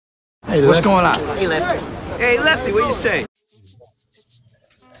Hey, what's going on? Hey, Lefty. Hey, Lefty, what you say?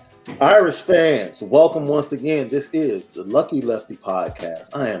 Irish fans, welcome once again. This is the Lucky Lefty podcast.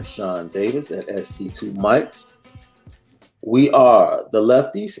 I am Sean Davis at SD2 Mics. We are the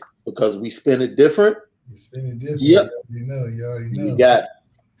Lefties because we spin it different. You spin it different. Yep. You already know. You got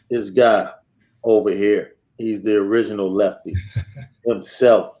this guy over here. He's the original Lefty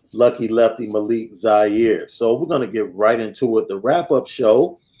himself, Lucky Lefty Malik Zaire. So we're going to get right into it. The wrap-up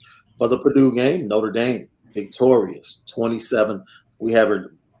show for the Purdue game, Notre Dame victorious, 27. We have it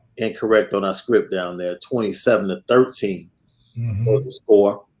incorrect on our script down there, 27-13 was the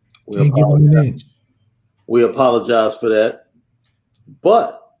score. We apologize for that.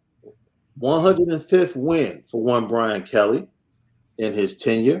 But 105th win for one Brian Kelly in his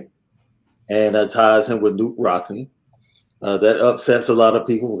tenure, and that ties him with Knute Rockne. That upsets a lot of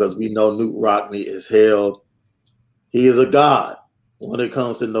people because we know Knute Rockne is held. He is a god when it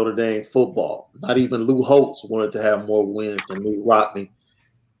comes to Notre Dame football. Not even Lou Holtz wanted to have more wins than Knute Rockne,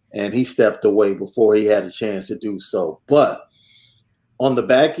 and he stepped away before he had a chance to do so. But on the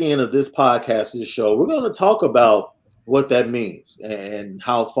back end of this podcast, this show, we're going to talk about what that means and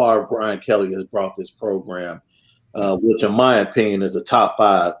how far Brian Kelly has brought this program, which in my opinion is a top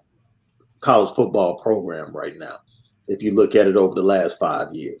 5 college football program right now. If you look at it over the last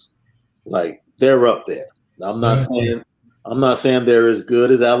 5 years, like they're up there. I'm not saying they're as good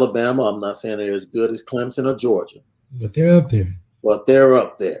as Alabama. I'm not saying they're as good as Clemson or Georgia, but they're up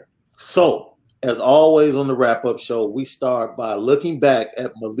there. So, as always on the wrap-up show, we start by looking back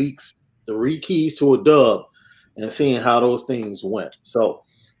at Malik's 3 keys to a dub and seeing how those things went. So,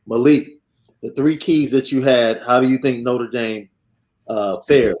 Malik, the 3 keys that you had, how do you think Notre Dame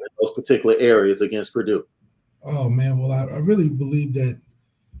fared in those particular areas against Purdue? Oh, man. Well, I really believe that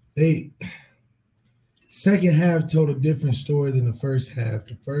second half told a different story than the first half.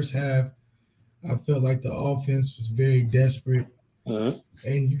 The first half, I felt like the offense was very desperate. And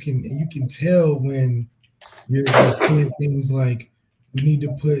you can tell when you're doing things like we need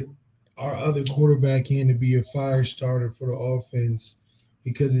to put our other quarterback in to be a fire starter for the offense,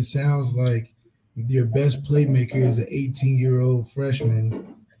 because it sounds like your best playmaker is an 18-year-old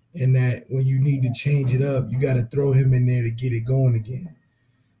freshman, and that when you need to change it up, you got to throw him in there to get it going again.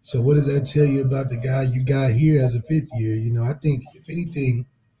 So what does that tell you about the guy you got here as a fifth year? You know, I think if anything,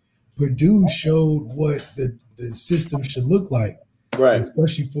 Purdue showed what the system should look like. Right.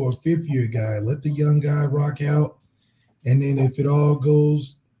 Especially for a fifth-year guy. Let the young guy rock out, and then if it all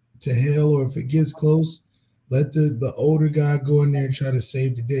goes to hell or if it gets close, let the older guy go in there and try to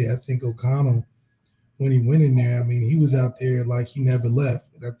save the day. I think O'Connell, when he went in there, I mean, he was out there like he never left.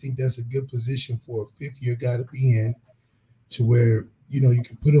 And I think that's a good position for a fifth-year guy to be in, to where, you know, you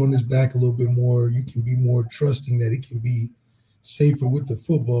can put it on his back a little bit more. You can be more trusting that it can be safer with the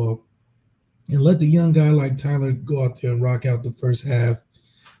football. And let the young guy like Tyler go out there and rock out the first half,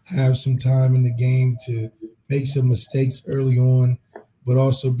 have some time in the game to make some mistakes early on, but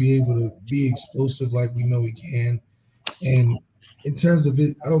also be able to be explosive like we know he can. And in terms of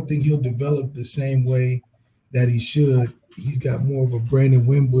it, I don't think he'll develop the same way that he should. He's got more of a Brandon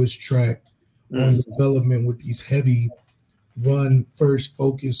Wimbush track on development with these heavy run first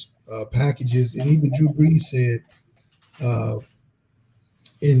focus packages. And even Drew Brees said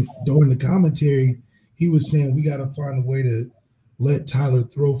during the commentary, he was saying we got to find a way to let Tyler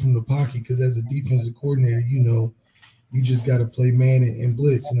throw from the pocket, because as a defensive coordinator, you know, you just got to play man and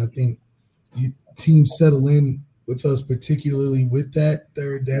blitz. And I think teams settle in with us, particularly with that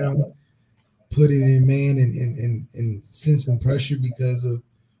third down, put it in man and send some pressure because of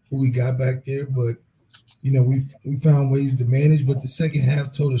who we got back there. But, you know, we found ways to manage. But the second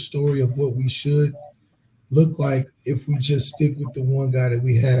half told a story of what we should look like if we just stick with the one guy that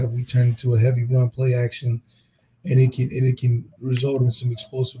we have. We turn into a heavy run play action, and it can result in some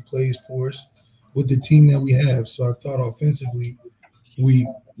explosive plays for us with the team that we have. So I thought offensively, we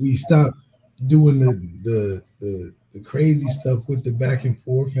stopped doing the crazy stuff with the back and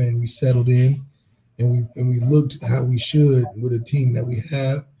forth, and we settled in, and we looked how we should with a team that we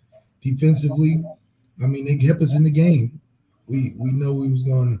have. Defensively, I mean, they kept us in the game. We know we was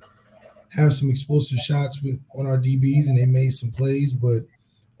going to have some explosive shots on our DBs, and they made some plays. But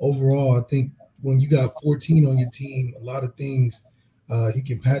overall, I think when you got 14 on your team, a lot of things he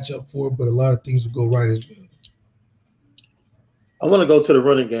can patch up for, but a lot of things will go right as well. I want to go to the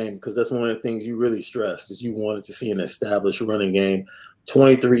running game because that's one of the things you really stressed is you wanted to see an established running game.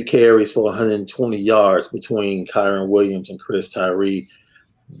 23 carries for 120 yards between Kyren Williams and Chris Tyree.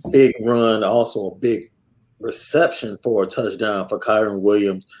 Big run, also a big reception for a touchdown for Kyren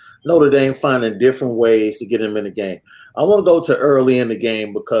Williams. Notre Dame finding different ways to get him in the game. I want to go to early in the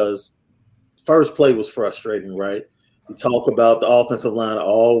game because first play was frustrating, right? We talk about the offensive line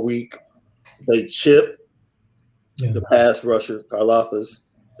all week. They chip the pass rusher, Karlaftis.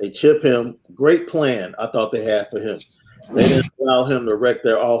 They chip him. Great plan I thought they had for him. They didn't allow him to wreck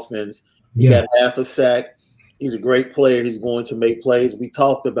their offense. He got half a sack. He's a great player. He's going to make plays. We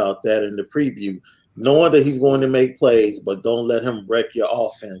talked about that in the preview, knowing that he's going to make plays, but don't let him wreck your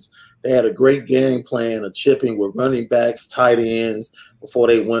offense. They had a great game plan of chipping with running backs, tight ends before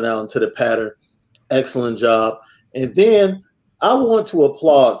they went out into the pattern. Excellent job. And then I want to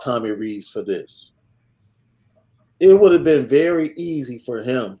applaud Tommy Rees for this. It would have been very easy for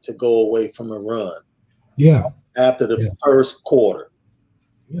him to go away from a run. Yeah. After the first quarter.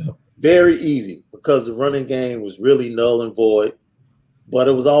 Yeah. Very easy because the running game was really null and void, but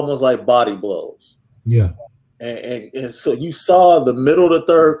it was almost like body blows. Yeah. And so you saw the middle of the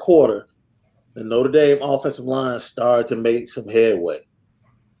third quarter, the Notre Dame offensive line started to make some headway.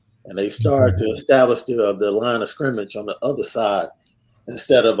 And they started to establish the line of scrimmage on the other side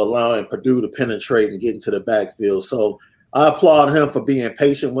instead of allowing Purdue to penetrate and get into the backfield. So I applaud him for being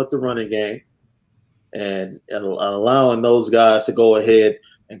patient with the running game and allowing those guys to go ahead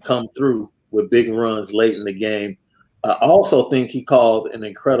and come through with big runs late in the game. I also think he called an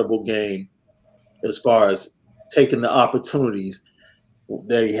incredible game as far as taking the opportunities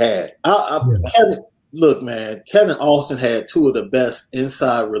that he had. Kevin Austin had two of the best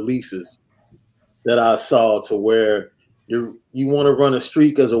inside releases that I saw, to where you want to run a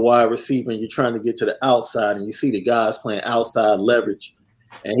streak as a wide receiver and you're trying to get to the outside and you see the guys playing outside leverage,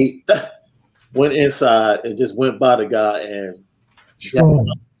 and he went inside and just went by the guy, and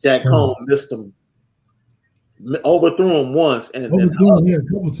Jack Cohn missed him, overthrew him once, and then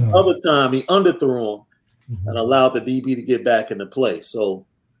the other time he underthrew him and allowed the DB to get back into play. So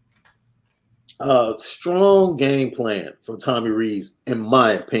strong game plan from Tommy Rees, in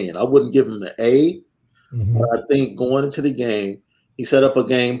my opinion. I wouldn't give him an A, but I think going into the game, he set up a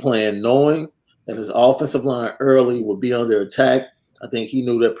game plan knowing that his offensive line early would be under attack. I think he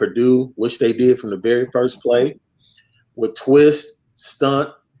knew that Purdue, which they did from the very first play, would twist, stunt,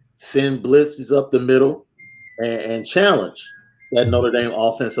 send blitzes up the middle, and challenge that Notre Dame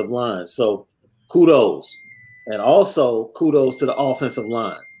offensive line. So kudos. And also kudos to the offensive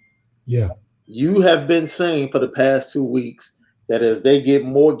line. Yeah. You have been saying for the past 2 weeks that as they get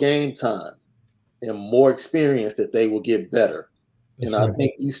more game time and more experience, that they will get better. That's right. I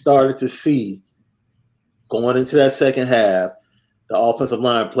think you started to see, going into that second half, the offensive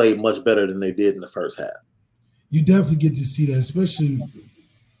line played much better than they did in the first half. You definitely get to see that, especially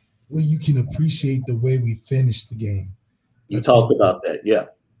when you can appreciate the way we finished the game. You talked about that, yeah.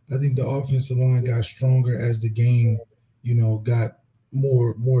 I think the offensive line got stronger as the game, got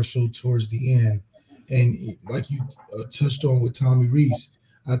more so towards the end. And like you touched on with Tommy Rees,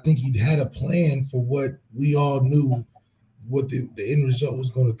 I think he had a plan for what we all knew what the end result was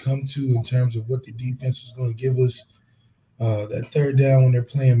going to come to in terms of what the defense was going to give us. That third down when they're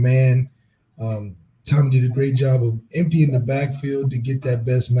playing man, Tommy did a great job of emptying the backfield to get that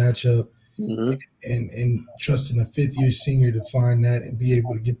best matchup, and trusting a fifth-year senior to find that and be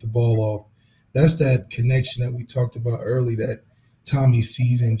able to get the ball off. That's that connection that we talked about early, that Tommy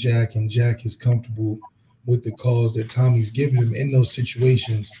sees in Jack, and Jack is comfortable with the calls that Tommy's giving him in those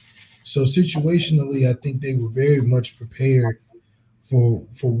situations. So situationally, I think they were very much prepared for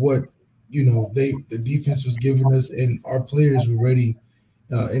what the defense was giving us, and our players were ready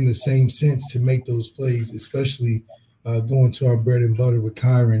in the same sense to make those plays, especially going to our bread and butter with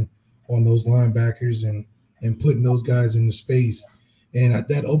Kyron on those linebackers and putting those guys into space. And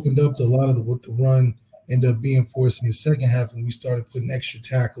that opened up a lot of what the run ended up being for us in the second half, and we started putting extra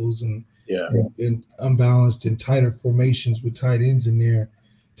tackles and unbalanced and tighter formations with tight ends in there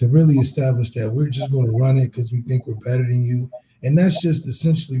to really establish that we're just going to run it because we think we're better than you. And that's just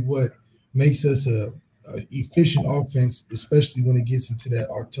essentially what makes us a efficient offense, especially when it gets into that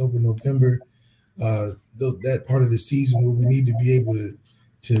October, November, that part of the season where we need to be able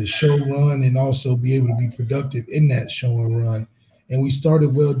to show run and also be able to be productive in that show and run. And we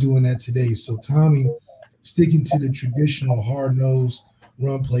started well doing that today. So Tommy sticking to the traditional hard-nosed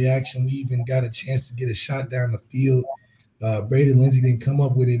run play action. We even got a chance to get a shot down the field. Braden Lindsey didn't come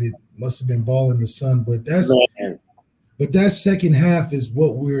up with it. It must have been ball in the sun, but that second half is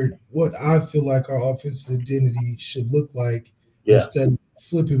what I feel like our offensive identity should look like. Instead of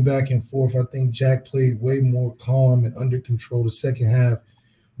flipping back and forth. I think Jack played way more calm and under control the second half,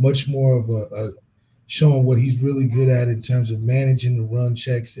 much more of a showing what he's really good at in terms of managing the run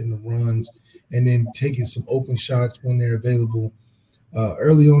checks and the runs, and then taking some open shots when they're available.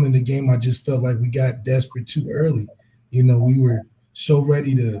 Early on in the game, I just felt like we got desperate too early. We were so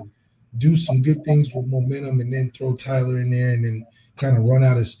ready to do some good things with momentum and then throw Tyler in there and then kind of run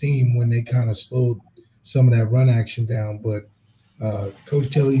out of steam when they kind of slowed some of that run action down. But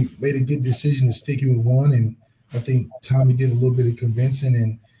Coach Kelly made a good decision to stick with one, and I think Tommy did a little bit of convincing,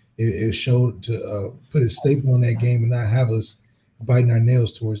 and it showed to put a staple in that game and not have us biting our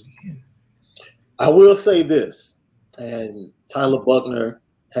nails towards the end. I will say this, and Tyler Buchner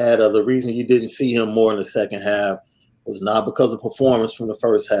had the reason you didn't see him more in the second half was not because of performance from the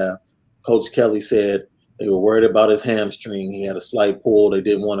first half. Coach Kelly said they were worried about his hamstring. He had a slight pull. They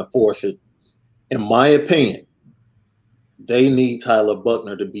didn't want to force it. In my opinion, they need Tyler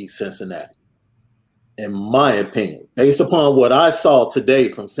Buchner to beat Cincinnati. In my opinion, based upon what I saw today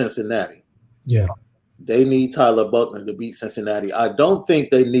from Cincinnati, they need Tyler Buchner to beat Cincinnati. I don't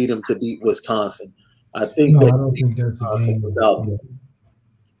think they need him to beat Wisconsin. I think I don't think that's a game without him.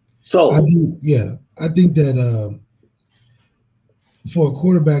 So I think that for a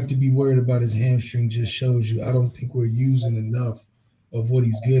quarterback to be worried about his hamstring just shows you I don't think we're using enough of what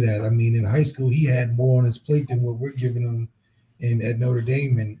he's good at. I mean, in high school, he had more on his plate than what we're giving him at Notre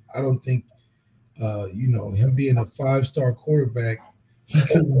Dame, and I don't think him being a 5-star quarterback, he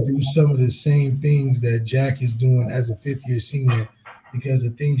couldn't do some of the same things that Jack is doing as a fifth-year senior, because the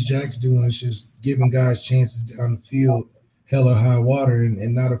things Jack's doing is just giving guys chances down the field, hell or high water,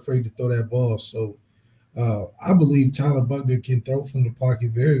 and not afraid to throw that ball. So I believe Tyler Buchner can throw from the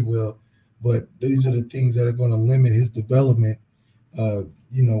pocket very well, but these are the things that are going to limit his development,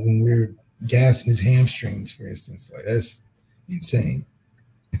 when we're gassing his hamstrings, for instance. Like, that's insane.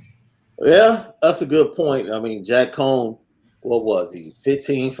 Yeah, that's a good point. I mean, Jack Cohn, what was he?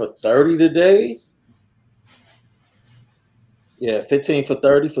 15 for 30 today? Yeah, 15 for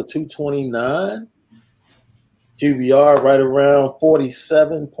 30 for 229. QBR right around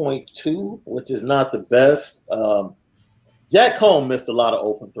 47.2, which is not the best. Jack Cohn missed a lot of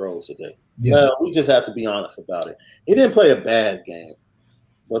open throws today. Yeah. We just have to be honest about it. He didn't play a bad game,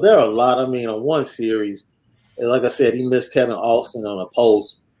 but there are a lot. I mean, on one series, and like I said, he missed Kevin Austin on a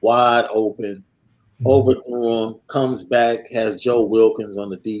post, wide open, overthrew him, comes back, has Joe Wilkins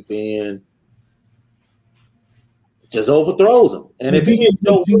on the deep end, just overthrows him. And if he gets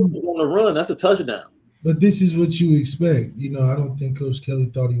Joe Wilkins on the run, that's a touchdown. But this is what you expect. I don't think Coach Kelly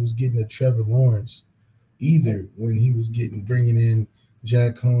thought he was getting a Trevor Lawrence either when he was bringing in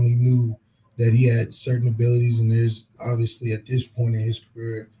Jack Cohn. He knew that he had certain abilities, and there's obviously at this point in his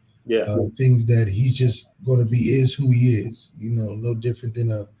career, things that he's just going to be is who he is. No different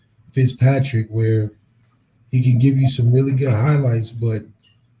than a Fitzpatrick, where he can give you some really good highlights, but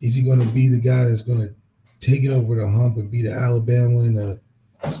is he going to be the guy that's going to take it over the hump and beat Alabama in a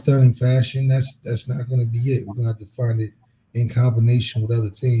stunning fashion? That's not going to be it. We're going to have to find it in combination with other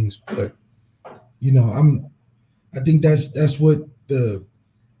things. But I think that's what the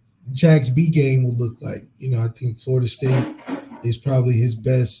Jack's B game will look like. I think Florida State is probably his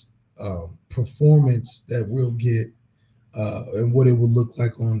best performance that we'll get, and what it will look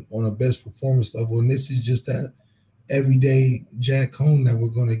like on a best performance level. And this is just that everyday Jack Cohn that we're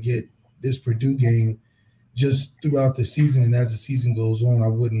going to get this Purdue game just throughout the season. And as the season goes on, I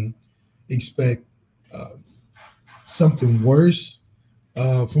wouldn't expect something worse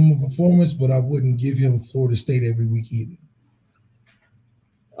from a performance, but I wouldn't give him Florida State every week either.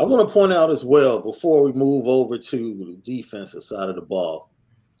 I want to point out as well, before we move over to the defensive side of the ball,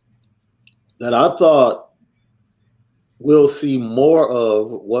 that I thought we'll see more of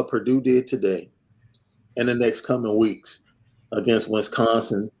what Purdue did today in the next coming weeks against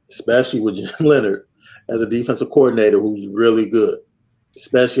Wisconsin, especially with Jim Leonhard as a defensive coordinator who's really good,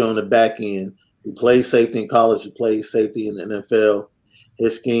 especially on the back end. He plays safety in college. He plays safety in the NFL.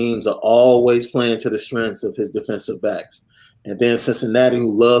 His schemes are always playing to the strengths of his defensive backs. And then Cincinnati,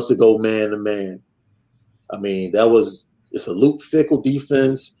 who loves to go man-to-man. I mean, it's a Luke Fickell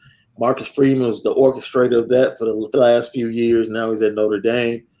defense. Marcus Freeman was the orchestrator of that for the last few years. Now he's at Notre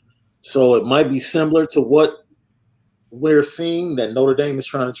Dame. So it might be similar to what we're seeing that Notre Dame is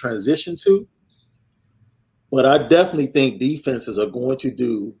trying to transition to. But I definitely think defenses are going to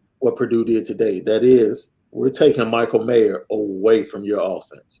do what Purdue did today. That is, we're taking Michael Mayer away from your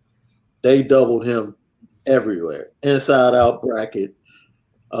offense. They doubled him everywhere, inside out bracket.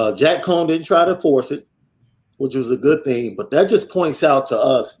 Jack Cohn didn't try to force it, which was a good thing, but that just points out to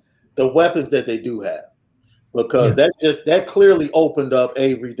us the weapons that they do have, because that clearly opened up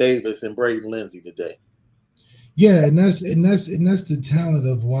Avery Davis and Braden Lindsey today. Yeah, and that's the talent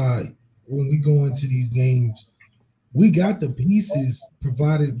of why when we go into these games, we got the pieces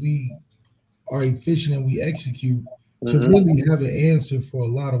provided we are efficient and we execute to really have an answer for a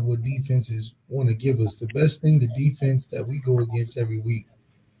lot of what defenses want to give us. The best thing, the defense that we go against every week,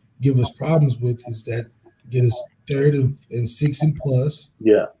 give us problems with is that get us 3rd and 6 and plus,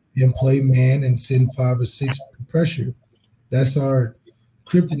 Yeah. and play man and send 5 or 6 pressure. That's our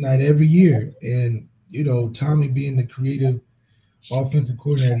kryptonite every year. And Tommy being the creative offensive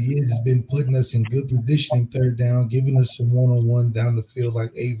coordinator he is, has been putting us in good positioning 3rd down, giving us some one-on-one down the field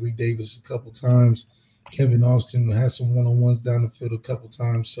like Avery Davis a couple times. Kevin Austin has some one-on-ones down the field a couple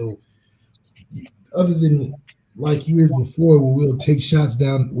times. So other than like years before where we'll take shots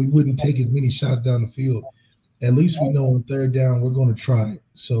down, we wouldn't take as many shots down the field. At least we know on 3rd down we're going to try it.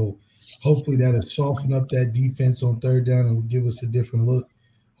 So hopefully that'll soften up that defense on 3rd down and will give us a different look.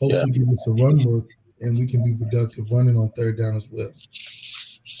 Hopefully give us a run look, and we can be productive running on 3rd down as well.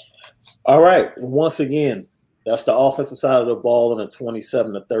 All right. Once again, that's the offensive side of the ball in a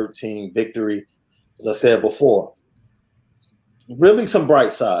 27-13 victory. As I said before, really some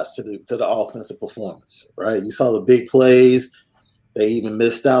bright sides to the offensive performance, right? You saw the big plays. They even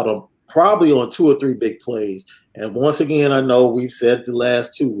missed out on probably on 2 or 3 big plays. And once again, I know we've said the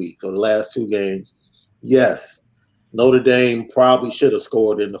last 2 weeks or the last 2 games, yes, Notre Dame probably should have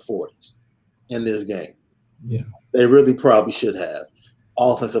scored in the 40s in this game. Yeah. They really probably should have.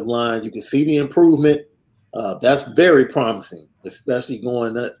 Offensive line, you can see the improvement. That's very promising, especially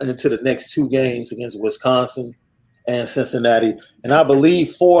going into the next 2 games against Wisconsin and Cincinnati. And I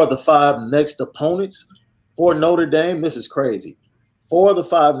believe 4 of the 5 next opponents for Notre Dame, this is crazy. 4 of the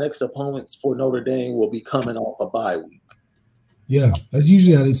 5 next opponents for Notre Dame will be coming off a bye week. Yeah, that's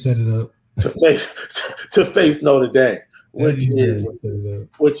usually how they set it up. to face Notre Dame,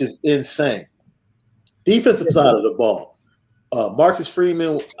 which is insane. Defensive side of the ball. Marcus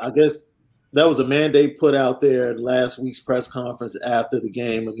Freeman, I guess that was a mandate put out there in last week's press conference after the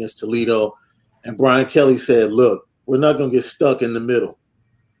game against Toledo. And Brian Kelly said, look, we're not going to get stuck in the middle.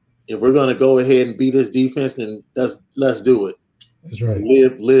 If we're going to go ahead and beat this defense, then let's do it. That's right.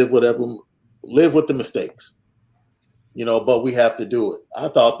 Live with the mistakes. But we have to do it. I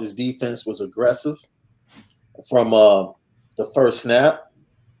thought this defense was aggressive from the first snap.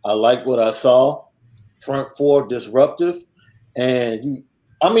 I like what I saw. Front 4 disruptive. And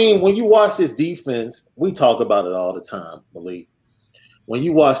when you watch this defense, we talk about it all the time, Malik. When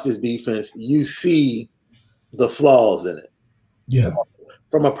you watch this defense, you see the flaws in it. Yeah.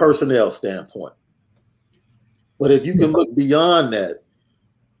 From a personnel standpoint. But if you can look beyond that,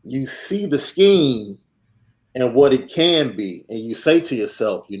 you see the scheme and what it can be. And you say to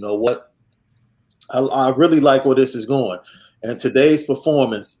yourself, you know what? I really like where this is going. And today's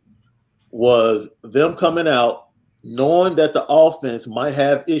performance was them coming out, knowing that the offense might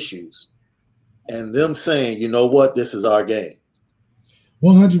have issues, and them saying, you know what, this is our game.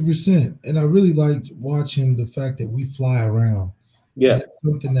 100%. And I really liked watching the fact that we fly around. Yeah. That's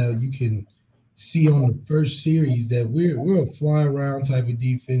something that you can see on the first series, that we're a fly around type of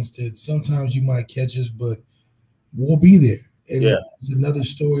defense that sometimes you might catch us, but we'll be there. And it's another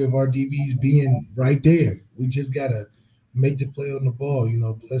story of our DBs being right there. We just got to make the play on the ball.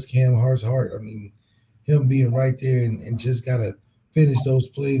 Bless Cam Hart's heart. Him being right there and just got to finish those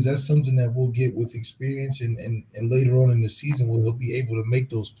plays. That's something that we'll get with experience and later on in the season where he'll be able to make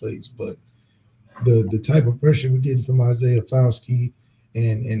those plays. But the type of pressure we're getting from Isaiah Fauski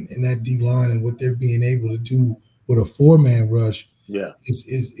and that D-line and what they're being able to do with a 4-man rush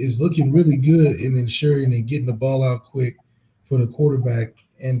is looking really good in ensuring and getting the ball out quick for the quarterback.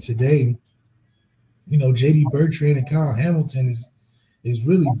 And today, J.D. Bertrand and Kyle Hamilton is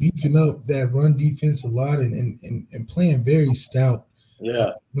really beefing up that run defense a lot and playing very stout.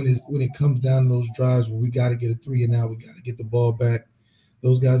 Yeah. When it comes down to those drives where we got to get a 3 and out, we got to get the ball back.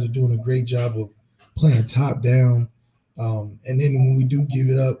 Those guys are doing a great job of playing top down. And then when we do give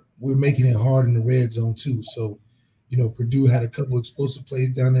it up, we're making it hard in the red zone too. So, Purdue had a couple explosive plays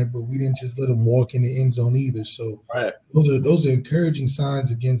down there, but we didn't just let them walk in the end zone either. So those are encouraging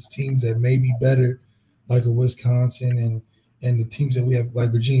signs against teams that may be better, like a Wisconsin and the teams that we have,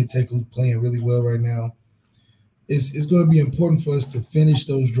 like Virginia Tech, who's playing really well right now. It's going to be important for us to finish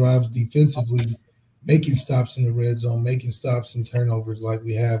those drives defensively, making stops in the red zone, making stops and turnovers like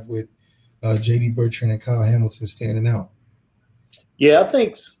we have with J.D. Bertrand and Kyle Hamilton standing out. Yeah, I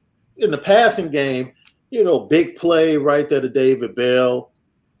think in the passing game, big play right there to David Bell.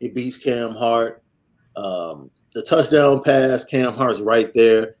 He beats Cam Hart. The touchdown pass, Cam Hart's right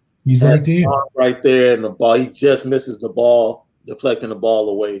there. He's right there. Right there, and the ball, he just misses the ball, deflecting the ball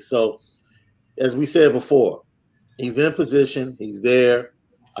away. So, as we said before, he's in position. He's there.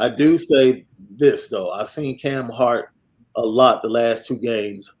 I do say this, though. I've seen Cam Hart a lot the last 2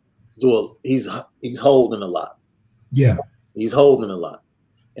 games. He's holding a lot. Yeah. He's holding a lot.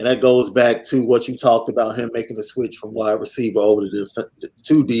 And that goes back to what you talked about, him making the switch from wide receiver over to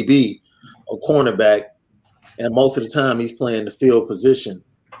DB or cornerback. And most of the time he's playing the field position.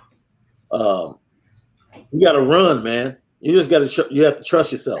 You got to run, man. You just got to you have to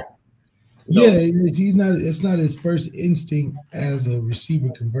trust yourself. Yeah, he's not. It's not his first instinct as a receiver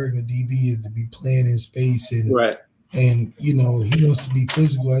converting a DB is to be playing in space and right. And he wants to be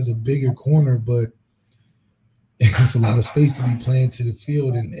physical as a bigger corner, but it's a lot of space to be playing to the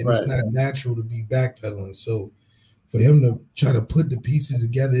field, and right. It's not natural to be backpedaling. So for him to try to put the pieces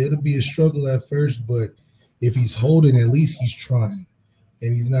together, it'll be a struggle at first, but if he's holding, at least he's trying,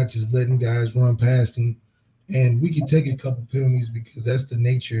 and he's not just letting guys run past him. And we can take a couple penalties because that's the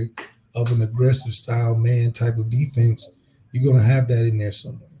nature of an aggressive style man type of defense. You're going to have that in there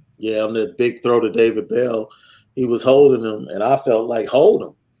somewhere. Yeah, on that big throw to David Bell, he was holding him, and I felt like hold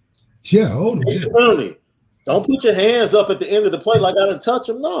him. Yeah, hold him. Yeah. Don't put your hands up at the end of the play like I didn't touch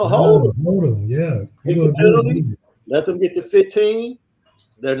him. No, hold him. Hold him, yeah. Let them get to 15.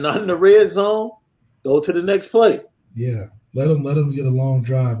 They're not in the red zone. Go to the next play. Yeah, let them get a long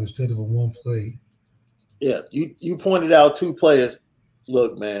drive instead of a one play. Yeah, you pointed out two players.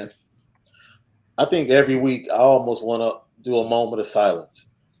 Look, man, I think every week I almost want to do a moment of silence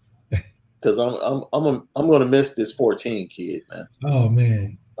because I'm going to miss this 14 kid, man. Oh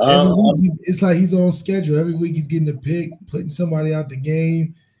man, it's like he's on schedule. Every week he's getting a pick, putting somebody out the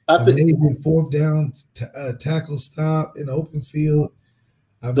game. Amazing fourth down tackle stop in the open field.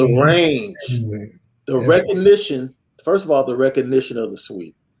 Range, recognition. First of all, the recognition of the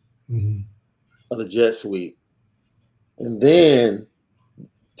sweep, of the jet sweep, and then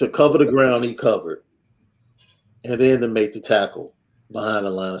to cover the ground he covered, and then to make the tackle behind the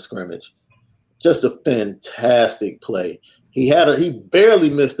line of scrimmage. Just a fantastic play. He barely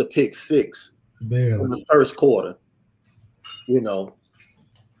missed a pick six in the first quarter. He's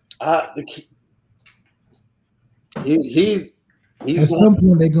at some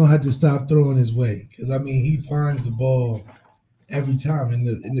point they're gonna have to stop throwing his way because he finds the ball every time, and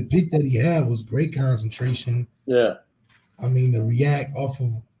the pick that he had was great concentration. Yeah, to react off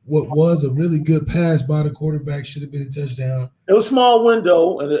of what was a really good pass by the quarterback should have been a touchdown. It was a small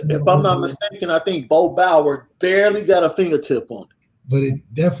window, and if I'm not mistaken, I think Bo Bauer barely got a fingertip on it. But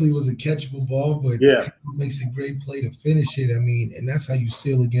it definitely was a catchable ball, but it makes a great play to finish it. And that's how you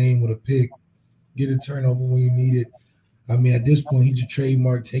seal a game with a pick. Get a turnover when you need it. At this point, he should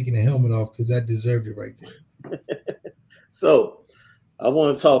trademark taking the helmet off because that deserved it right there. So I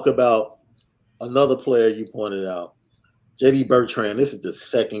want to talk about another player you pointed out, J.D. Bertrand. This is the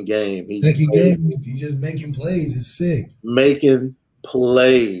second game. He's just making plays. It's sick. Making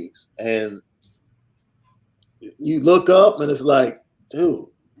plays. And you look up and it's like, dude,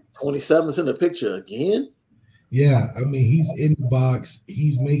 27's in the picture again? Yeah, he's in the box.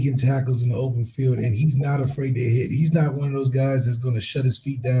 He's making tackles in the open field, and he's not afraid to hit. He's not one of those guys that's going to shut his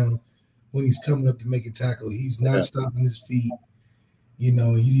feet down when he's coming up to make a tackle. He's not stopping his feet. He's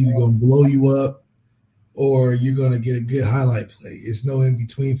either going to blow you up or you're going to get a good highlight play. It's no in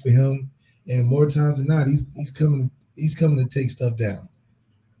between for him. And more times than not, he's coming to take stuff down.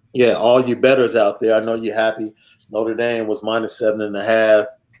 Yeah, all you bettors out there, I know you're happy. Notre Dame was -7.5.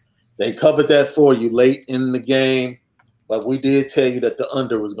 They covered that for you late in the game, but we did tell you that the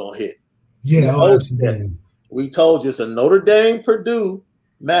under was going to hit. Yeah, absolutely. We told you it's a Notre Dame-Purdue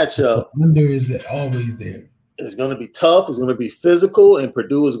matchup. The under is always there. It's going to be tough. It's going to be physical, and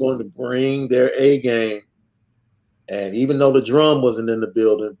Purdue is going to bring their A game. And even though the drum wasn't in the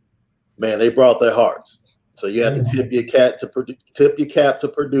building, man, they brought their hearts. So you have to tip your cap to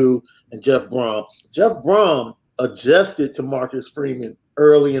Purdue and Jeff Brom. Jeff Brom adjusted to Marcus Freeman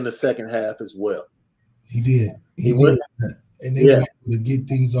early in the second half as well. He did. He did. And they were able to get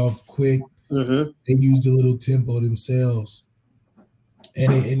things off quick. Mm-hmm. They used a little tempo themselves.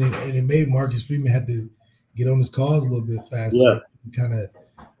 And it made Marcus Freeman have to get on his calls a little bit faster. Yeah. Kind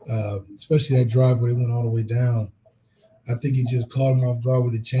of, especially that drive where they went all the way down. I think it just caught him off guard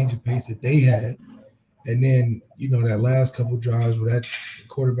with the change of pace that they had. And then, that last couple of drives where that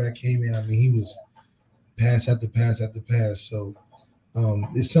quarterback came in, he was pass after pass after pass. So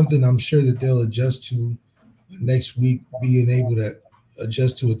it's something I'm sure that they'll adjust to next week, being able to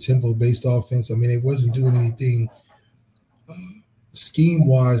adjust to a tempo-based offense. It wasn't doing anything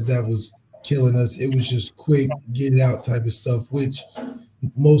scheme-wise that was killing us. It was just quick, get it out type of stuff, which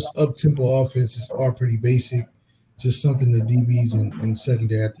most up-tempo offenses are pretty basic, just something the DBs and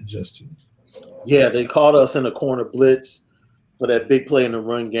secondary have to adjust to. Yeah, they caught us in a corner blitz for that big play in the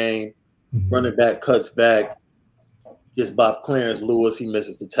run game. Mm-hmm. Running back cuts back, gets by Clarence Lewis. He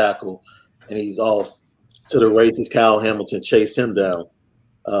misses the tackle, and he's off to the races. Kyle Hamilton chased him down.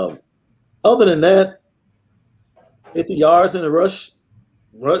 Other than that, 50 yards in the rush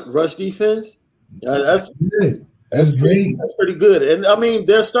defense. That's good. That's great. That's pretty good. And I mean,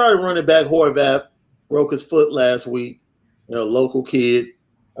 their starting running back Horvath broke his foot last week. Local kid.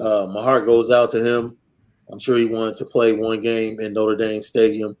 My heart goes out to him. I'm sure he wanted to play one game in Notre Dame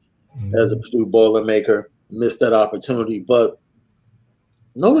Stadium as a Purdue Boilermaker. Missed that opportunity. But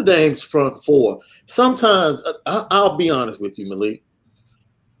Notre Dame's front four, sometimes, I'll be honest with you, Malik,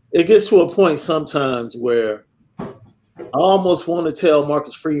 it gets to a point sometimes where I almost want to tell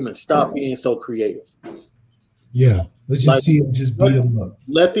Marcus Freeman, stop being so creative. Yeah, let's just see him just beat him up.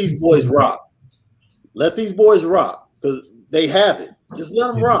 Let these boys rock. Let these boys rock because they have it. Just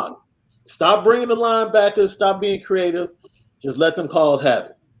let them rock. Stop bringing the linebackers. Stop being creative. Just let them calls have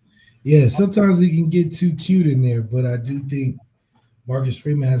it. Yeah, sometimes he can get too cute in there, but I do think Marcus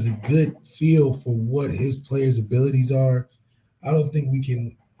Freeman has a good feel for what his players' abilities are. I don't think we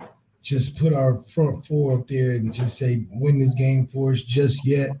can just put our front four up there and just say win this game for us just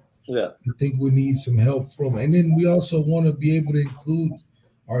yet. Yeah. I think we need some help from, and then we also want to be able to include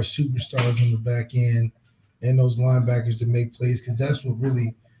our superstars on the back end and those linebackers to make plays because that's what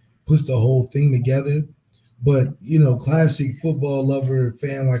really puts the whole thing together. But, classic football lover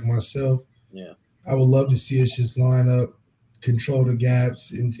fan like myself, I would love to see us just line up, control the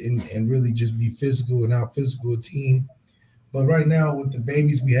gaps, and really just be physical and out-physical a team. But right now, with the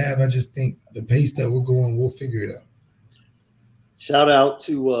babies we have, I just think the pace that we're going, we'll figure it out. Shout out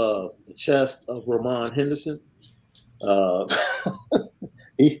to the chest of Ramon Henderson.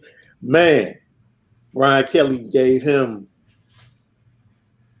 Brian Kelly gave him –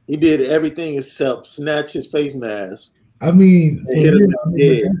 he did everything except snatch his face mask. I mean,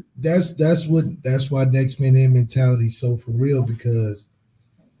 that's why next man in mentality is so for real because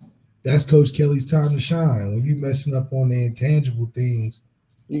that's Coach Kelly's time to shine. When you messing up on the intangible things,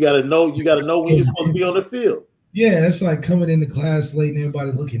 you gotta know when you're supposed to be on the field. Yeah, that's like coming into class late and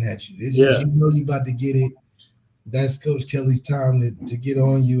everybody looking at you. It's just you about to get it. That's Coach Kelly's time to get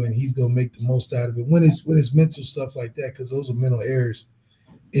on you, and he's gonna make the most out of it. When it's mental stuff like that, because those are mental errors.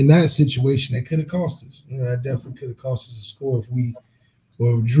 In that situation, that could have cost us. That definitely could have cost us a score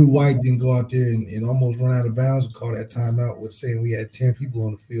if Drew White didn't go out there and almost run out of bounds and call that timeout with saying we had 10 people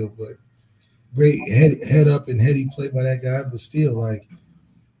on the field. But great head up and heady play by that guy. But still,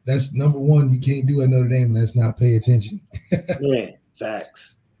 that's number one you can't do at Notre Dame, and that's not pay attention. Yeah,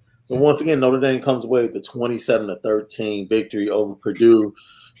 facts. So once again, Notre Dame comes away with the 27-13 victory over Purdue.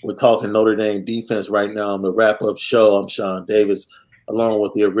 We're talking Notre Dame defense right now on the wrap-up show. I'm Sean Davis, along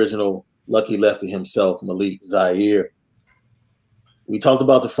with the original Lucky Lefty himself, Malik Zaire. We talked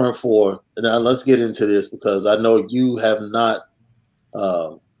about the front four, and now let's get into this because I know you have not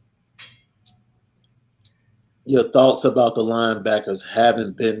your thoughts about the linebackers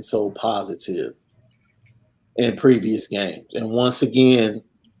haven't been so positive in previous games. And once again,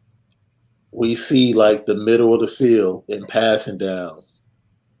 we see the middle of the field in passing downs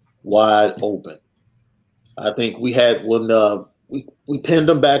wide open. I think we had when we pinned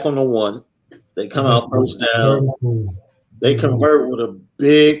them back on the one. They come out first down. They convert with a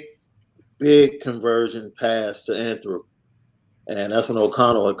big, big conversion pass to Anthrop. And that's when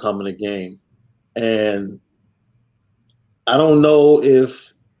O'Connell had come in the game. And I don't know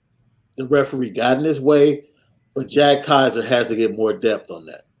if the referee got in his way, but Jack Kaiser has to get more depth on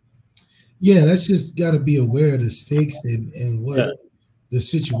that. Yeah, that's just got to be aware of the stakes and what the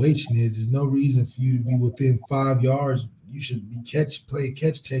situation is. There's no reason for you to be within 5 yards. You should be play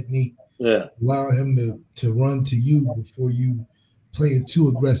catch technique. Yeah, allow him to run to you before you play it too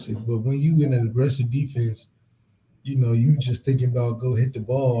aggressive. But when you in an aggressive defense, you just thinking about go hit the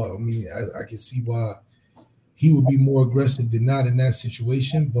ball. I mean, I can see why he would be more aggressive than not in that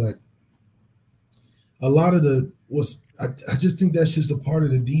situation. But a lot of I just think that's just a part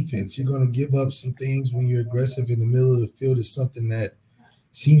of the defense. You're going to give up some things when you're aggressive in the middle of the field. Is something that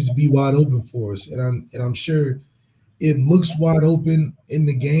seems to be wide open for us, and I'm sure it looks wide open in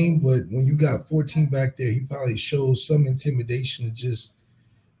the game. But when you got 14 back there, he probably shows some intimidation. To just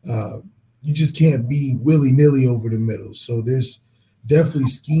you just can't be willy-nilly over the middle. So there's definitely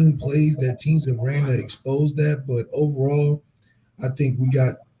scheme plays that teams have ran to expose that. But overall, I think we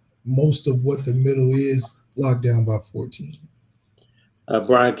got most of what the middle is locked down by 14.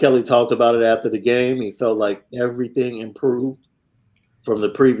 Brian Kelly talked about it after the game. He felt like everything improved from the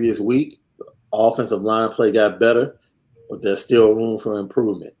previous week. Offensive line play got better, but there's still room for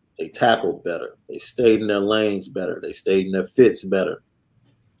improvement. They tackled better. They stayed in their lanes better. They stayed in their fits better.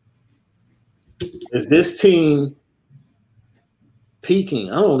 Is this team peaking?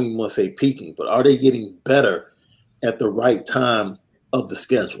 I don't even want to say peaking, but are they getting better at the right time of the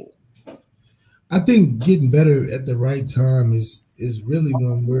schedule? I think getting better at the right time is really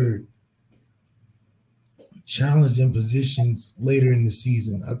when we're challenged in positions later in the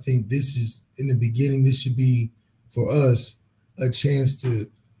season. I think this is in the beginning. This should be for us a chance to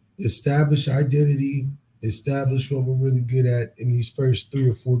establish identity, establish what we're really good at in these first 3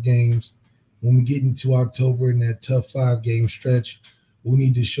 or 4 games. When we get into October in that tough 5-game stretch, we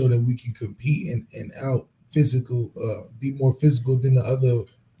need to show that we can compete and out physical, be more physical than the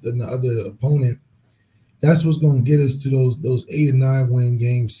other opponent. That's what's going to get us to those 8 and 9 win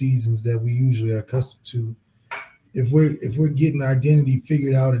game seasons that we usually are accustomed to. If we're getting identity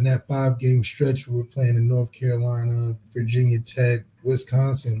figured out in that 5-game stretch where we're playing in North Carolina, Virginia Tech,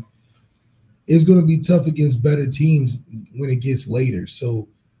 Wisconsin, it's going to be tough against better teams when it gets later. So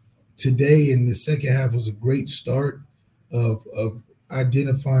today in the second half was a great start of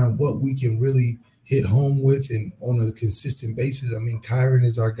identifying what we can really hit home with and on a consistent basis. I mean, Kyron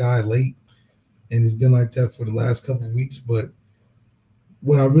is our guy late, and it's been like that for the last couple of weeks. But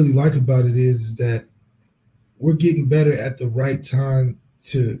what I really like about it is that we're getting better at the right time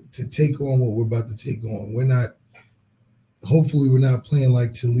to take on what we're about to take on. Hopefully we're not playing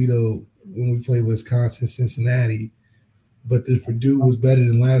like Toledo when we play Wisconsin, Cincinnati, but the Purdue was better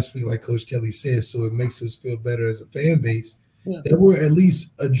than last week, like Coach Kelly said, so it makes us feel better as a fan base that we're at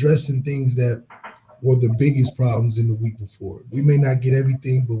least addressing things that were the biggest problems in the week before. We may not get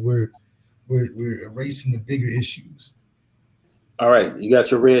everything, but we're erasing the bigger issues. All right, you got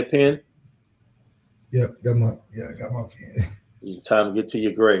your red pen? Yep, I got my pen. Time to get to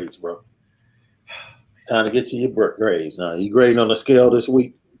your grades, bro. Time to get to your grades. Now, you grading on a scale this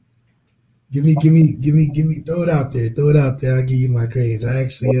week? Give me. Throw it out there. I'll give you my grades. I'm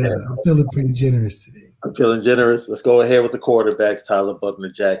feeling pretty generous today. I'm feeling generous. Let's go ahead with the quarterbacks, Tyler Buckner,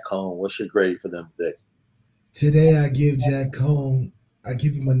 Jack Cohn. What's your grade for them today? Today, I give Jack Cohn, I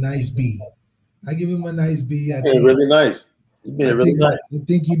give him a nice B. I think Really nice. I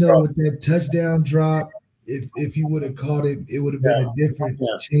think, with that touchdown drop, if he would have caught it, it would have been a different,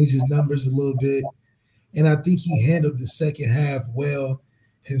 change his numbers a little bit. And I think he handled the second half well,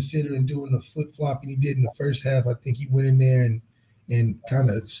 considering doing the flip-flopping he did in the first half. I think he went in there and kind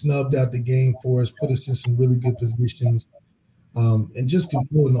of snubbed out the game for us, put us in some really good positions, and just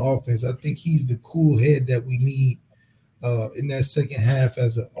controlling the offense. I think he's the cool head that we need in that second half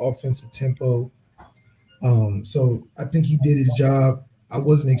as an offensive tempo. So I think he did his job. I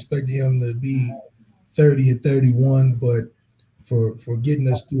wasn't expecting him to be 30 and 31, but for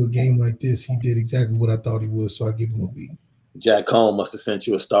getting us through a game like this, he did exactly what I thought he would, so I give him a B. Jack Cohn must have sent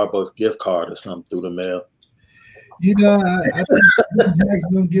you a Starbucks gift card or something through the mail. I think Jack's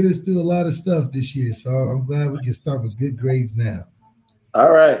going to get us through a lot of stuff this year, so I'm glad we can start with good grades now.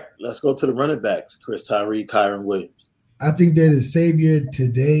 All right, let's go to the running backs, Chris Tyree, Kyron Williams. I think they're the savior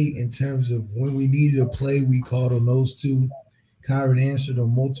today in terms of when we needed a play, we called on those two. Kyron answered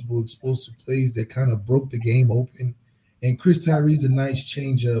on multiple explosive plays that kind of broke the game open. And Chris Tyree's a nice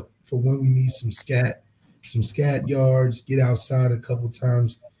changeup for when we need some scat yards, get outside a couple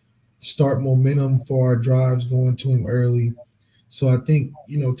times, start momentum for our drives going to him early. So I think,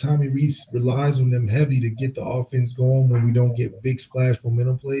 Tommy Rees relies on them heavy to get the offense going when we don't get big splash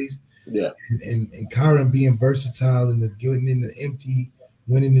momentum plays. Yeah. And Kyron being versatile and getting in the empty,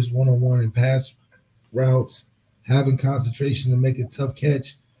 winning his one-on-one and pass routes, having concentration to make a tough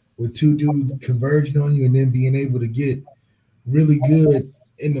catch with two dudes converging on you and then being able to get really good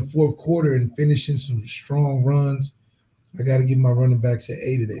in the fourth quarter and finishing some strong runs. I got to give my running backs an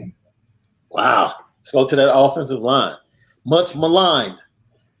A today. Wow. Let's go to that offensive line. Much maligned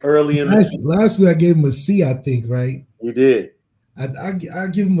early in the season. Last week I gave him a C, I think, right? You did. I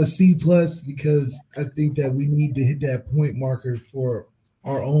give him a C+ because I think that we need to hit that point marker for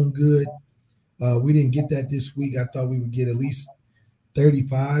our own good. We didn't get that this week. I thought we would get at least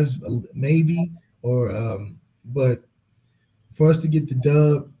 35s, maybe, but for us to get the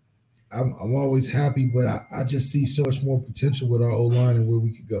dub, I'm always happy. But I just see so much more potential with our O-line and where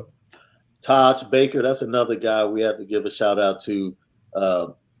we could go. Taj Baker, that's another guy we have to give a shout out to.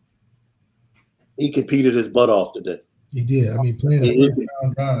 He competed his butt off today. He did. I mean, playing a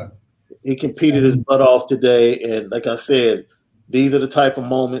first-round guy. He competed his butt off today, and like I said, these are the type of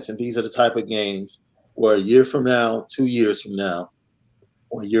moments and these are the type of games where a year from now, 2 years from now,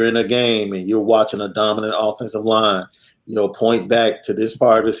 when you're in a game and you're watching a dominant offensive line, you'll point back to this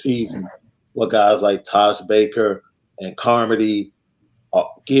part of the season where guys like Taj Baker and Carmody are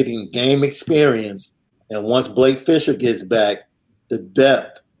getting game experience, and once Blake Fisher gets back, the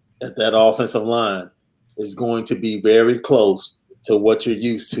depth at that offensive line is going to be very close to what you're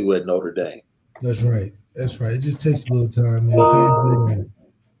used to at Notre Dame. That's right. That's right. It just takes a little time, man.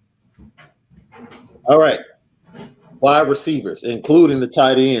 All right. Wide receivers, including the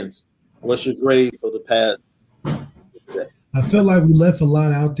tight ends. What's your grade for the past? I felt like we left a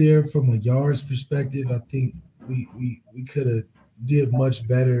lot out there from a yards perspective. I think we could have did much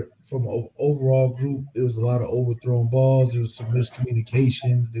better from an overall group. There was a lot of overthrown balls. There was some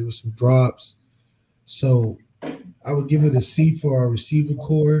miscommunications. There was some drops. So I would give it a C for our receiver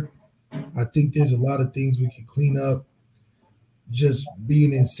core. I think there's a lot of things we can clean up. Just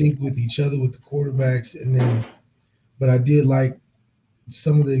being in sync with each other with the quarterbacks, but I did like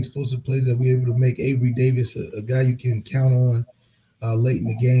some of the explosive plays that we were able to make. Avery Davis, a guy you can count on late in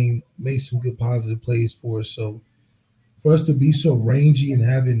the game, made some good positive plays for us. So for us to be so rangy and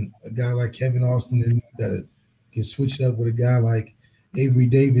having a guy like Kevin Austin and that can switch it up with a guy like Avery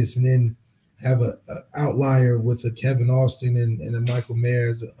Davis, and then have a outlier with a Kevin Austin and a Michael Mayer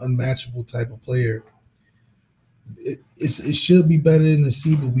as an unmatchable type of player. It should be better than a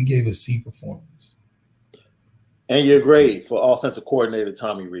C, but we gave a C performance. And your grade for offensive coordinator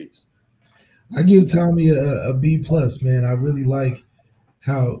Tommy Rees? I give Tommy a B plus, man. I really like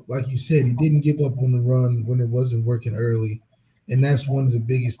how, like you said, he didn't give up on the run when it wasn't working early. And that's one of the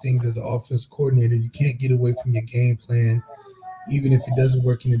biggest things as an offensive coordinator. You can't get away from your game plan, even if it doesn't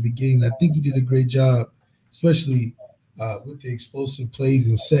work in the beginning. I think he did a great job, especially with the explosive plays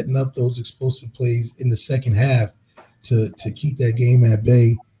and setting up those explosive plays in the second half to keep that game at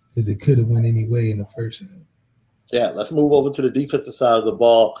bay, because it could have went any way in the first half. Yeah, let's move over to the defensive side of the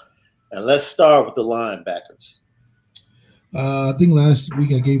ball, and let's start with the linebackers. I think last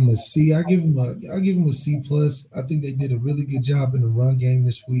week I gave him a C. I give him a C plus. I think they did a really good job in the run game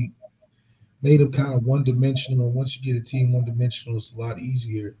this week. Made them kind of one-dimensional. Once you get a team one-dimensional, it's a lot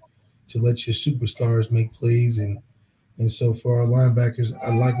easier to let your superstars make plays. And so for our linebackers,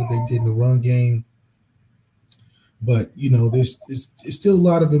 I like what they did in the run game. But, you know, it's still a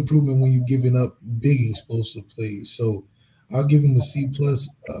lot of improvement when you're giving up big explosive plays. So I'll give him a C plus.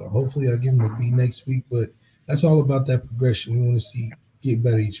 Hopefully I'll give him a B next week. But that's all about that progression. We want to see get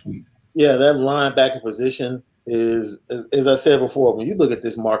better each week. Yeah, that linebacker position is, as I said before, when you look at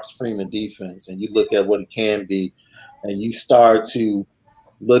this Marcus Freeman defense and you look at what it can be, and you start to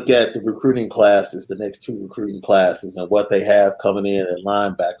look at the recruiting classes, the next two recruiting classes, and what they have coming in at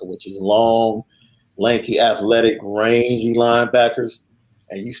linebacker, which is long, lanky, athletic, rangy linebackers,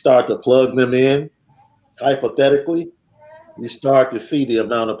 and you start to plug them in, hypothetically, you start to see the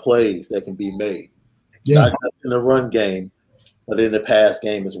amount of plays that can be made. Yeah. Not just in the run game, but in the pass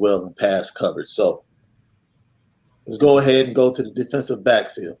game as well, and pass coverage. So let's go ahead and go to the defensive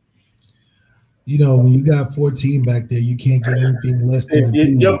backfield. You know, when you got 14 back there, you can't get anything less than a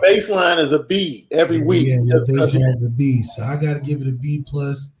B. Your baseline is a B every week. Yeah, your baseline is a B. So I got to give it a B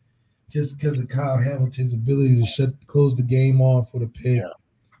plus, just because of Kyle Hamilton's ability to close the game off for the pick,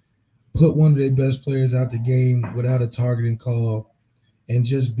 put one of their best players out the game without a targeting call, and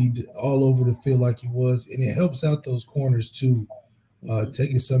just be all over the field like he was. And it helps out those corners too,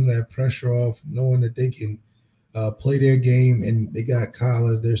 taking some of that pressure off, knowing that they can play their game, and they got Kyle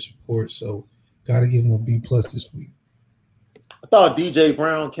as their support. So got to give him a B plus this week. I thought DJ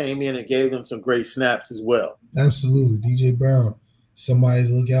Brown came in and gave them some great snaps as well. Absolutely. DJ Brown, somebody to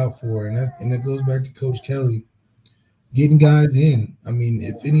look out for. And that goes back to Coach Kelly, getting guys in. I mean,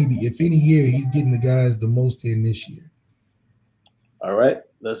 if any year, he's getting the guys the most in this year. All right,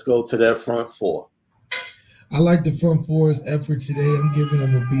 let's go to that front four. I like the front four's effort today. I'm giving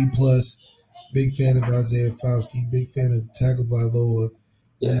them a B plus. Big fan of Isaiah Fowski. Big fan of Tagovailoa.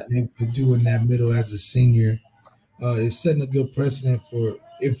 What he's able to do in that middle as a senior. It's setting a good precedent for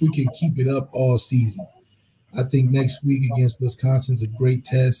if we can keep it up all season. I think next week against Wisconsin's a great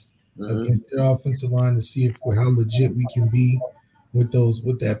test against their offensive line to see how legit we can be with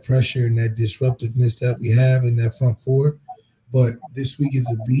that pressure and that disruptiveness that we have in that front four. But this week is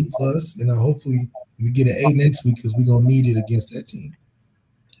a B plus, and hopefully we get an A next week because we're gonna need it against that team.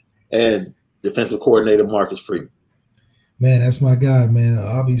 And defensive coordinator Marcus Freeman. Man, that's my guy, man.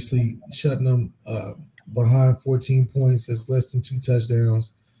 Obviously, shutting them behind 14 points, that's less than 2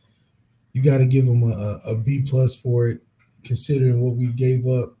 touchdowns. You got to give them a B plus for it, considering what we gave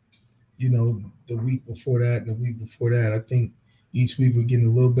up, you know, the week before that and the week before that. I think each week we're getting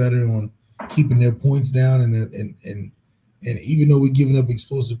a little better on keeping their points down, and even though we're giving up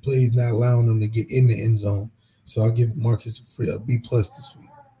explosive plays, not allowing them to get in the end zone. So I'll give Marcus a B plus this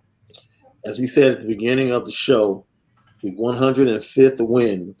week. As we said at the beginning of the show, the 105th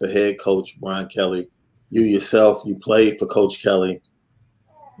win for head coach Brian Kelly. You yourself, you played for Coach Kelly.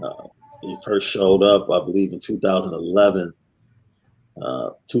 He first showed up, I believe, in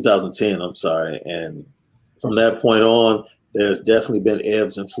 2010, I'm sorry. And from that point on, there's definitely been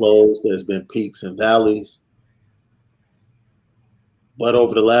ebbs and flows. There's been peaks and valleys. But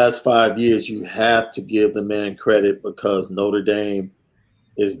over the last 5 years, you have to give the man credit because Notre Dame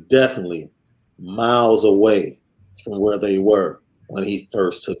is definitely miles away from where they were when he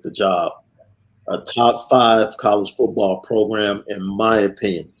first took the job. A top 5 college football program, in my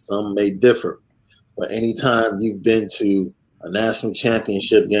opinion. Some may differ, but anytime you've been to a national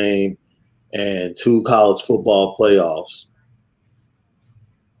championship game and 2 college football playoffs,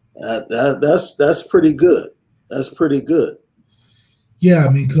 that's pretty good. That's pretty good. Yeah, I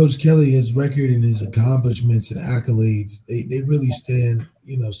mean, Coach Kelly, his record and his accomplishments and accolades, they really stand,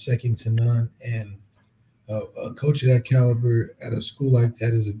 second to none. And a coach of that caliber at a school like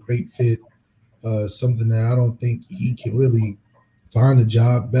that is a great fit. Something that I don't think he can really find a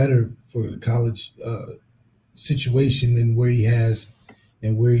job better for the college situation than where he has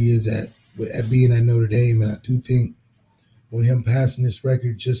and where he is at being at Notre Dame. And I do think when him passing this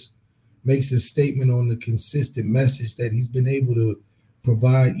record just makes a statement on the consistent message that he's been able to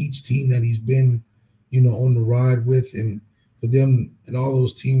provide each team that he's been, on the ride with, and for them and all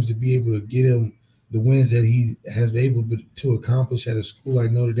those teams to be able to get him the wins that he has been able to accomplish at a school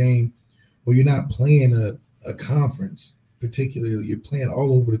like Notre Dame, where you're not playing a conference particularly, you're playing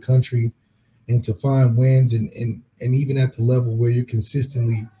all over the country, and to find wins and even at the level where you're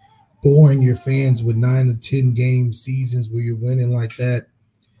consistently boring your fans with 9 to 10 game seasons where you're winning like that.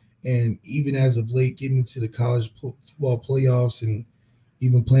 And even as of late, getting into the college football playoffs and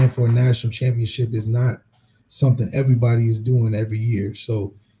even playing for a national championship is not something everybody is doing every year.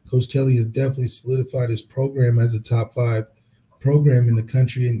 So Coach Kelly has definitely solidified his program as a top 5 program in the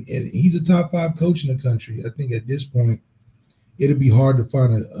country. And he's a top 5 coach in the country. I think at this point, it'd be hard to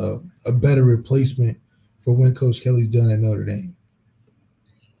find a better replacement for when Coach Kelly's done at Notre Dame.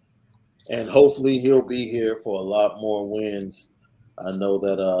 And hopefully he'll be here for a lot more wins. I know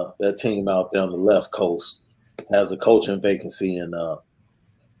that that team out there on the left coast has a coaching vacancy, and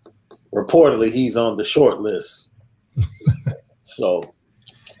reportedly he's on the short list. So,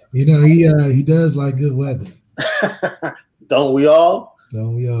 he does like good weather. Don't we all?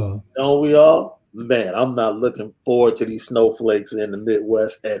 Don't we all? Don't we all? Man, I'm not looking forward to these snowflakes in the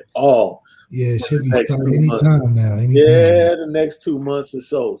Midwest at all. Yeah, it should be starting anytime now. Yeah, the next 2 months or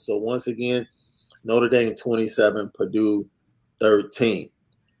so. So once again, Notre Dame 27, Purdue 13.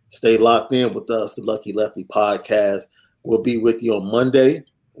 Stay locked in with us, the Lucky Lefty Podcast. We'll be with you on Monday,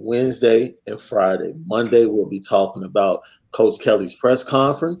 Wednesday, and Friday. Monday, we'll be talking about Coach Kelly's press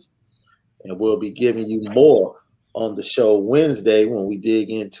conference, and we'll be giving you more on the show Wednesday when we dig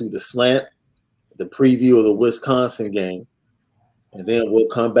into the slant, the preview of the Wisconsin game. And then we'll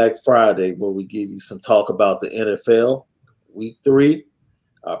come back Friday where we give you some talk about the NFL, week 3,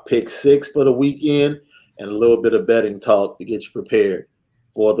 our pick 6 for the weekend, and a little bit of betting talk to get you prepared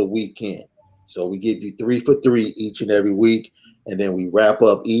for the weekend. So we give you 3 for 3 each and every week, and then we wrap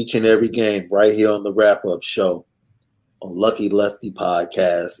up each and every game right here on the wrap-up show on Lucky Lefty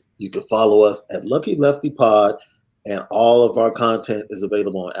Podcast. You can follow us at Lucky Lefty Pod, and all of our content is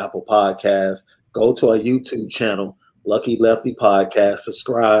available on Apple Podcasts. Go to our YouTube channel, Lucky Lefty Podcast.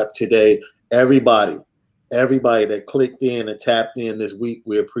 Subscribe today. Everybody that clicked in and tapped in this week,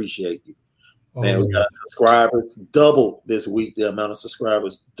 we appreciate you. Man, we got subscribers doubled this week. The amount of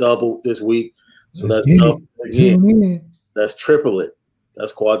subscribers doubled this week. So let's double again. Let's triple it.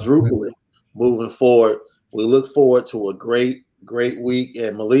 Let's quadruple it. Moving forward, we look forward to a great week.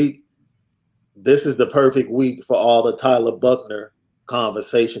 And Malik, this is the perfect week for all the Tyler Buchner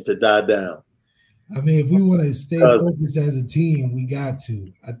conversation to die down. I mean, if we want to stay focused as a team, we got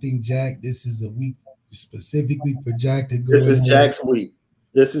to. I think, Jack, this is a week specifically for Jack to go. This is Jack's week.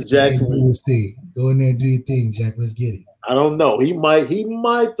 This is Jack's week. Go in there and do your thing, Jack. Let's get it. I don't know. He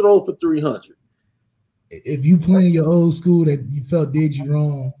might throw for 300. If you playing your old school that you felt did you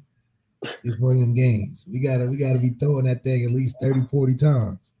wrong, it's one of them games. We gotta be throwing that thing at least 30, 40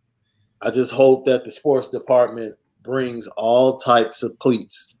 times. I just hope that the sports department brings all types of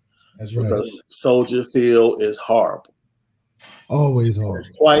cleats. That's right. Because Soldier Field is horrible. Always horrible.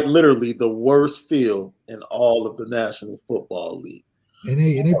 It's quite literally the worst field in all of the National Football League. And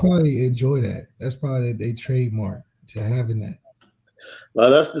they probably enjoy that. That's probably their trademark to having that. Well,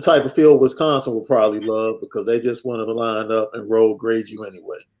 that's the type of field Wisconsin will probably love because they just wanted to line up and roll grade you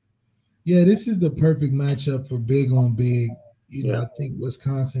anyway. Yeah, this is the perfect matchup for big on big. I think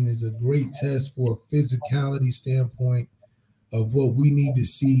Wisconsin is a great test for a physicality standpoint of what we need to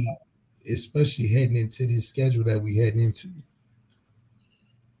see, especially heading into this schedule that we heading into.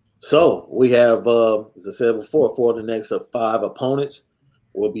 So we have, as I said before, for the next 5 opponents.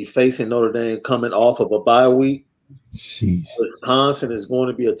 will be facing Notre Dame coming off of a bye week. Jeez. Wisconsin is going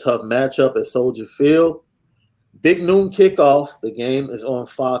to be a tough matchup at Soldier Field. Big noon kickoff. The game is on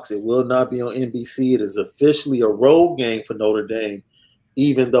Fox. It will not be on NBC. It is officially a road game for Notre Dame,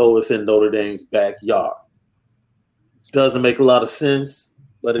 even though it's in Notre Dame's backyard. Doesn't make a lot of sense,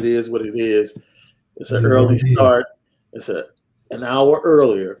 but it is what it is. It's an early start. It's an hour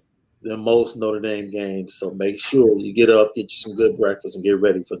earlier than most Notre Dame games. So make sure you get up, get you some good breakfast, and get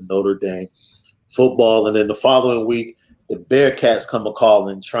ready for Notre Dame football. And then the following week, the Bearcats come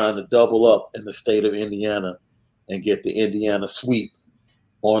a-calling, trying to double up in the state of Indiana and get the Indiana sweep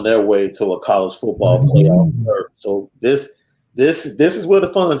on their way to a college football playoff. So this is where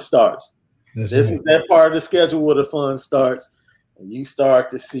the fun starts. This is that part of the schedule where the fun starts, and you start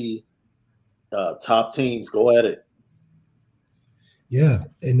to see top teams go at it. Yeah,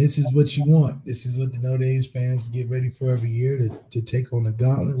 and this is what you want. This is what the Notre Dame fans get ready for every year, to take on a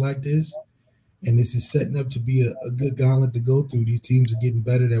gauntlet like this. And this is setting up to be a good gauntlet to go through. These teams are getting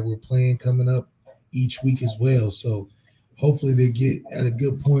better that we're playing coming up each week as well. So hopefully they get at a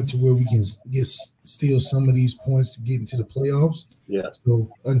good point to where we can steal some of these points to get into the playoffs. Yeah.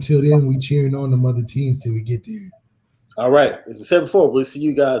 So until then, we cheering on them other teams till we get there. All right. As I said before, we'll see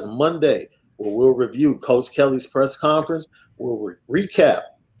you guys Monday, where we'll review Coach Kelly's press conference. We'll recap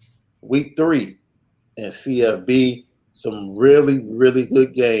week 3 and CFB. Some really, really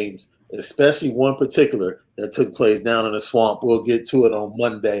good games, especially one particular that took place down in the swamp. We'll get to it on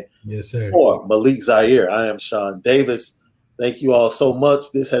Monday. Yes, sir. For Malik Zaire, I am Sean Davis. Thank you all so much.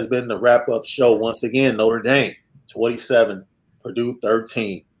 This has been the wrap-up show. Once again, Notre Dame 27, Purdue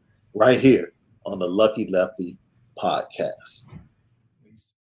 13, right here on the Lucky Lefty podcast.